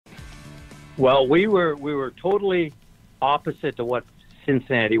Well, we were totally opposite to what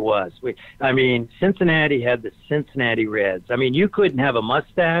Cincinnati was. Cincinnati had the Cincinnati Reds. I mean, you couldn't have a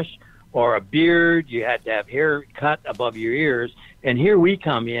mustache or a beard. You had to have hair cut above your ears. And here we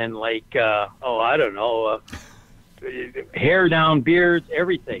come in like, hair down, beards,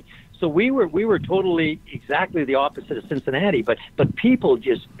 everything. So we were totally exactly the opposite of Cincinnati, but people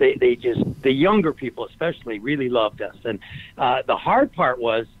the younger people especially really loved us. And the hard part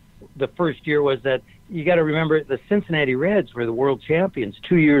was the first year was that you got to remember the Cincinnati Reds were the world champions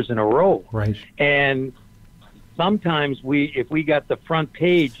 2 years in a row. Right. And sometimes if we got the front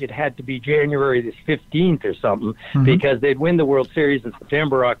page, it had to be January the 15th or something, because they'd win the World Series in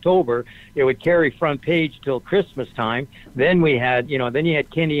September, October. It would carry front page till Christmas time. Then we had, then you had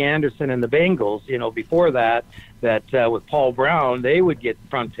Kenny Anderson and the Bengals, before that with Paul Brown, they would get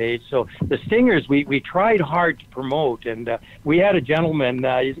front page. So the Stingers, we tried hard to promote, and we had a gentleman,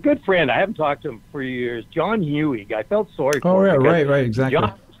 he's a good friend. I haven't talked to him for years, John Huey. I felt sorry for him. Oh, yeah, right, exactly.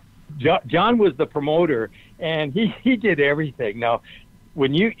 John was the promoter, and he did everything. Now,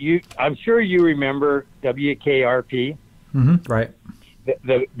 when I'm sure you remember WKRP, right?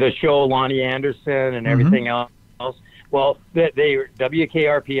 The show Lonnie Anderson and everything else. Well, they were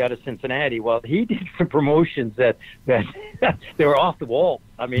WKRP out of Cincinnati. Well, he did some promotions that they were off the wall.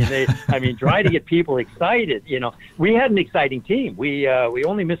 Try to get people excited. We had an exciting team. We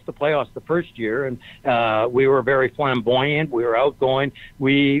only missed the playoffs the first year, and we were very flamboyant. We were outgoing.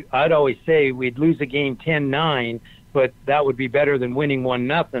 I'd always say we'd lose a game 10-9, but that would be better than winning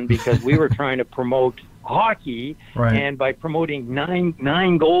 1-0 because we were trying to promote hockey, right. And by promoting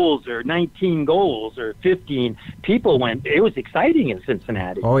nine goals or 19 goals or 15, people went. It was exciting in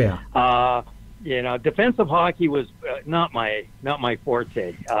Cincinnati. Oh yeah. Defensive hockey was not my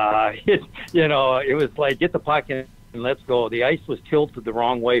forte. It was like get the puck and let's go. The ice was tilted the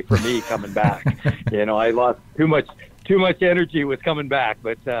wrong way for me coming back. I lost too much energy with coming back.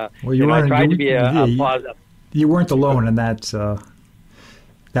 But I tried to be a positive. You weren't alone in that.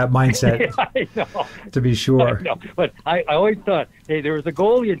 That mindset, I know. To be sure. I know. But I always thought, hey, there was a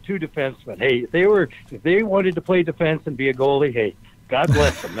goalie and two defensemen. Hey, if they wanted to play defense and be a goalie, hey, God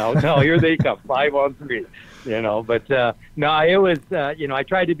bless them. No, here they come, 5-on-3. But no, it was. I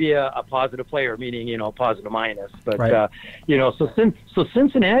tried to be a positive player, meaning positive minus. But right. So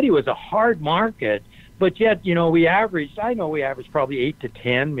Cincinnati was a hard market. But yet, we averaged probably 8 to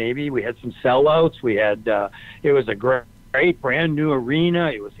 10, maybe. We had some sellouts. We had. It was a great brand new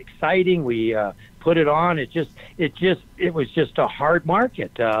arena. It was exciting. We put it on. It was just a hard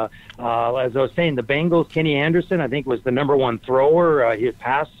market. As I was saying, the Bengals, Kenny Anderson, I think was the number one thrower. He was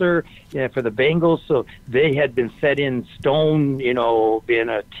passer for the Bengals. So they had been set in stone, being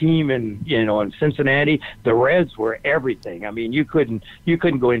a team in Cincinnati. The Reds were everything. You couldn't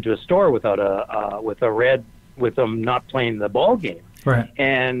go into a store without with a Red with them not playing the ball game. Right.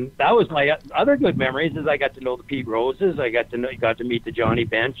 And that was my other good memories. Is I got to know the Pete Roses. I got to meet the Johnny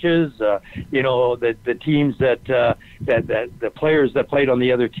Benches. The teams that the players that played on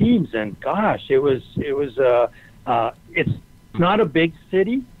the other teams. And gosh, it's not a big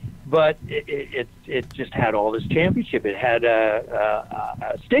city, but it just had all this championship. It had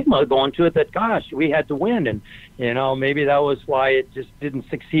a stigma going to it that gosh, we had to win, and maybe that was why it just didn't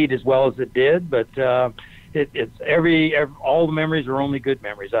succeed as well as it did. But all the memories are only good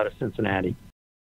memories out of Cincinnati.